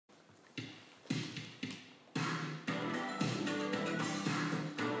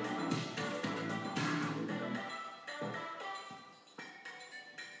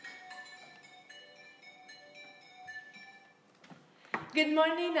Good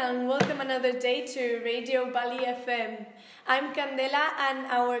morning and welcome another day to Radio Bali FM. I'm Candela and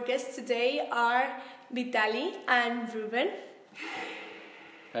our guests today are Vitali and Ruben.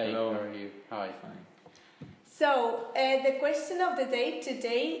 Hey, Hello. how are you? Hi. Fine. So, the question of the day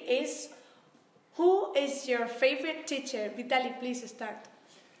today is, who is your favorite teacher? Vitali, please start.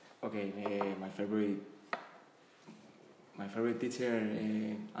 Okay, my favorite teacher.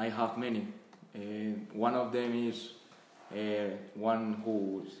 I have many. One of them is one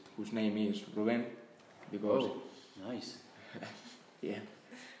whose name is Ruben, because Nice. yeah,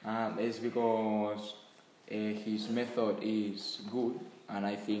 it's because his method is good, and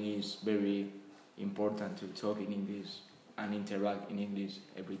I think it's very important to talk in English and interact in English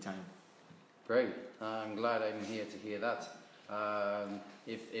every time. Great. I'm glad I'm here to hear that.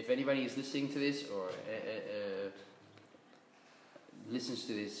 If anybody is listening to this or listens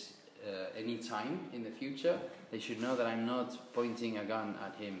to this any time in the future, they should know that I'm not pointing a gun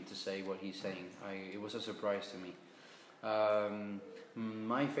at him to say what he's saying. It was a surprise to me.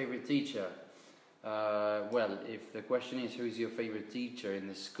 My favorite teacher. Well, if the question is who is your favorite teacher in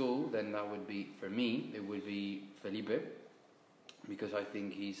the school, then that would be, for me, it would be Felipe, because I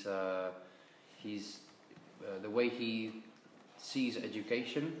think he's the way he sees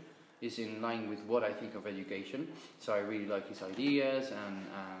education is in line with what I think of education. So I really like his ideas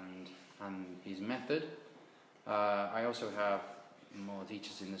and his method. I also have more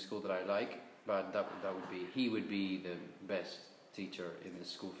teachers in the school that I like, but he would be the best teacher in the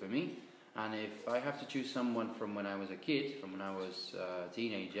school for me. And if I have to choose someone from when I was a kid, from when I was a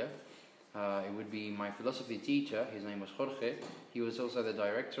teenager, it would be my philosophy teacher. His name was Jorge. He was also the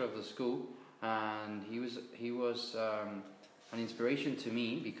director of the school, and he was an inspiration to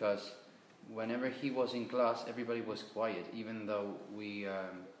me, because whenever he was in class, everybody was quiet, even though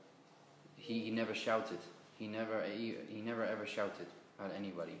he never shouted. He never ever shouted at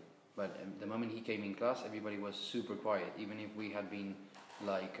anybody. But the moment he came in class, everybody was super quiet, even if we had been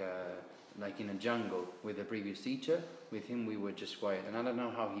like in a jungle with the previous teacher. With him, we were just quiet, and I don't know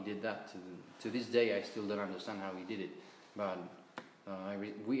how he did that. To this day, I still don't understand how he did it. But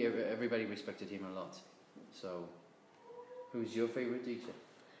everybody respected him a lot. So, who's your favorite teacher?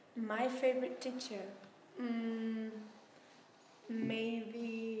 My favorite teacher?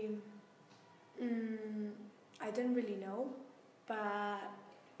 Maybe... I don't really know, but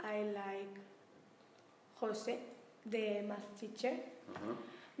I like Jose, the math teacher,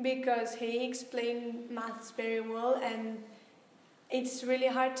 because he explained maths very well, and it's really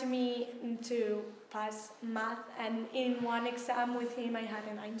hard to me to pass math, and in one exam with him I had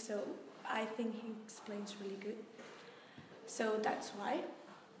a 9, so I think he explains really good. So that's why.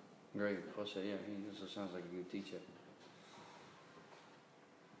 Great, Jose, yeah, he also sounds like a good teacher.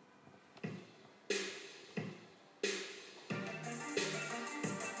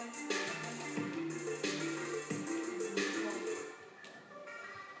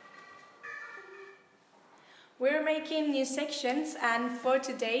 We're making new sections, and for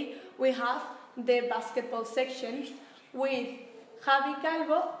today we have the basketball section with Javi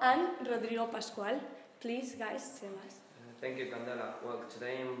Calvo and Rodrigo Pascual. Please, guys, tell us. Thank you, Candela. Well,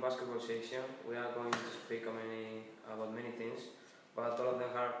 today in basketball section we are going to speak about many things, but all of them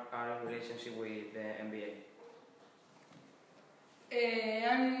are in relationship with the NBA.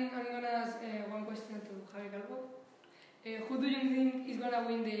 I'm gonna ask one question to Javi Calvo. Who do you think is gonna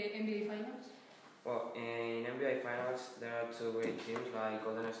win the NBA Finals? Well, in NBA Finals there are two great teams like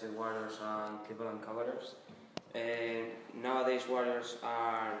Golden State Warriors and Cleveland Cavaliers. Nowadays Warriors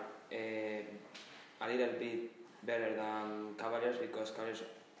are a little bit better than Cavaliers, because Cavaliers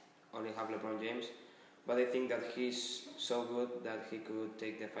only have LeBron James, but I think that he's so good that he could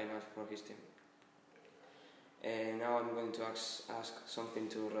take the finals for his team. Now I'm going to ask something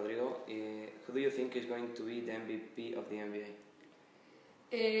to Rodrigo. Who do you think is going to be the MVP of the NBA?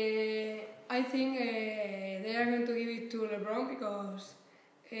 I think they are going to give it to LeBron because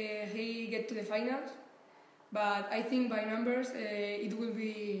he get to the finals, but I think by numbers it will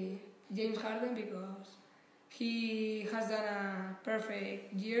be James Harden, because he has done a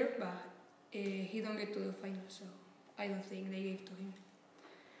perfect year, but he don't get to the finals, so I don't think they gave to him.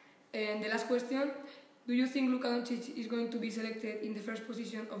 And the last question, do you think Luka Doncic is going to be selected in the first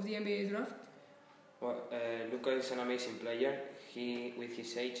position of the NBA draft? Well, Luka is an amazing player. With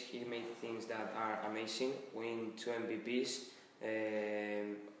his age, he made things that are amazing, win 2 MVPs,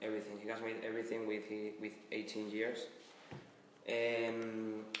 everything. He has made everything with 18 years.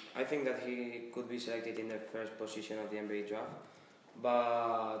 I think that he could be selected in the first position of the NBA draft,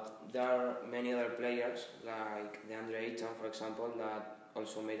 but there are many other players like DeAndre Ayton, for example, that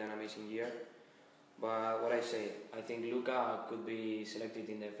also made an amazing year. But what I say, I think Luka could be selected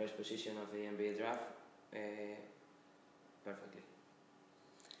in the first position of the NBA draft perfectly.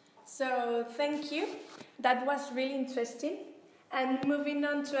 So thank you. That was really interesting. And moving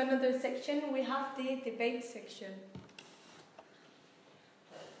on to another section, we have the debate section.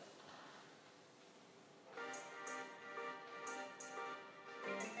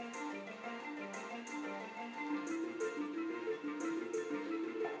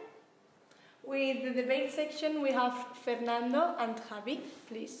 With the debate section, we have Fernando and Javi.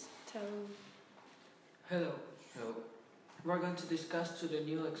 Please tell. Hello. Hello. We are going to discuss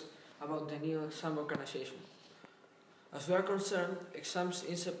about the new exam organization. As we are concerned, exams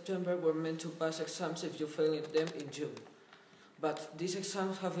in September were meant to pass exams if you fail in them in June. But these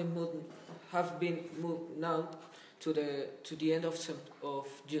exams have been moved now to the end of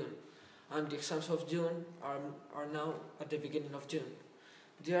June, and the exams of June are now at the beginning of June.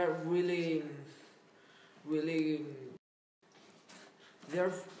 They are really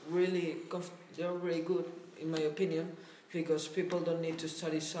good in my opinion, because people don't need to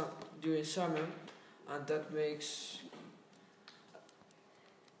study during summer, and that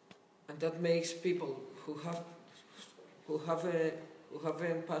makes people who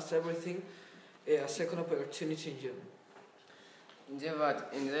haven't passed everything a second opportunity in June. Yeah,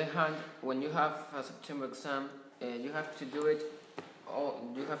 but in the other hand, when you have a September exam, you have to do it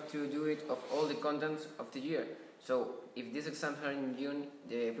of all the contents of the year. So if these exams are in June,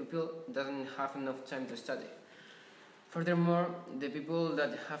 the pupil doesn't have enough time to study. Furthermore, the people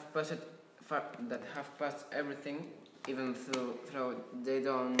that have passed everything, even though they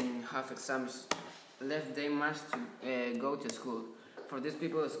don't have exams left, they must go to school. For these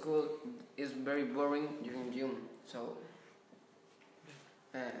people, school is very boring during June, so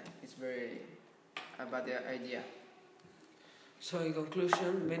it's very a bad idea. So in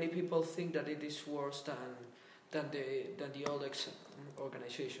conclusion, many people think that it is worse than the old exam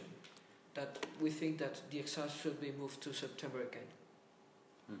organization. That we think that the exams should be moved to September again.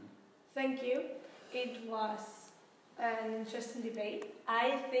 Mm-hmm. Thank you. It was an interesting debate.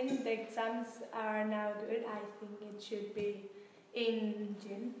 I think the exams are now good. I think it should be in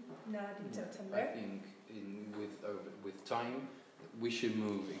June, not in September. I think with time, we should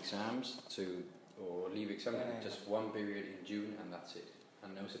move exams or leave exams just one period in June, and that's it,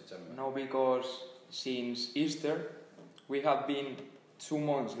 and no September. No, because since Easter, we have been 2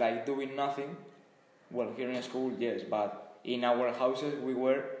 months like doing nothing. Well, here in school, yes, but in our houses we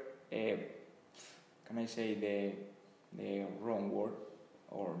were, can I say the wrong word?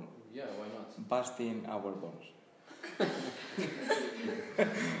 Or yeah, why not? Busting our bones.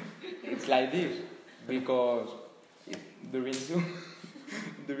 It's like this, because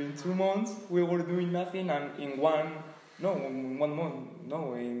during 2 months we were doing nothing, and in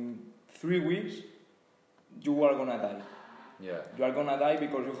 3 weeks you are gonna die. Yeah. You are gonna die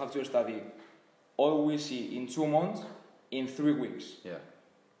because you have to study all we see in 2 months in 3 weeks. Yeah.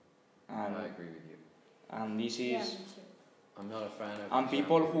 And I agree with you. And this is. Yeah, I'm not a fan of. And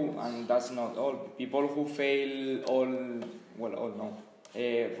people who, and that's not all, people who fail all no.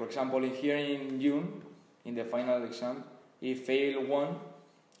 For example, here in June, in the final exam, if fail one,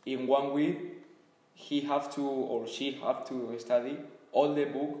 in 1 week, he have to or she have to study all the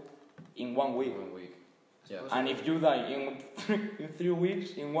book in 1 week. 1 week. Yeah. And if you die in 3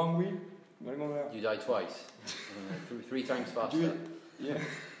 weeks, in 1 week, you're gonna. You die twice. 3 times faster. Yeah.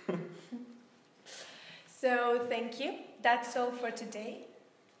 So thank you. That's all for today.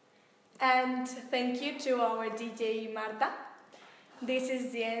 And thank you to our DJ Marta. This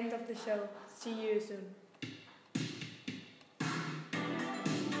is the end of the show. See you soon.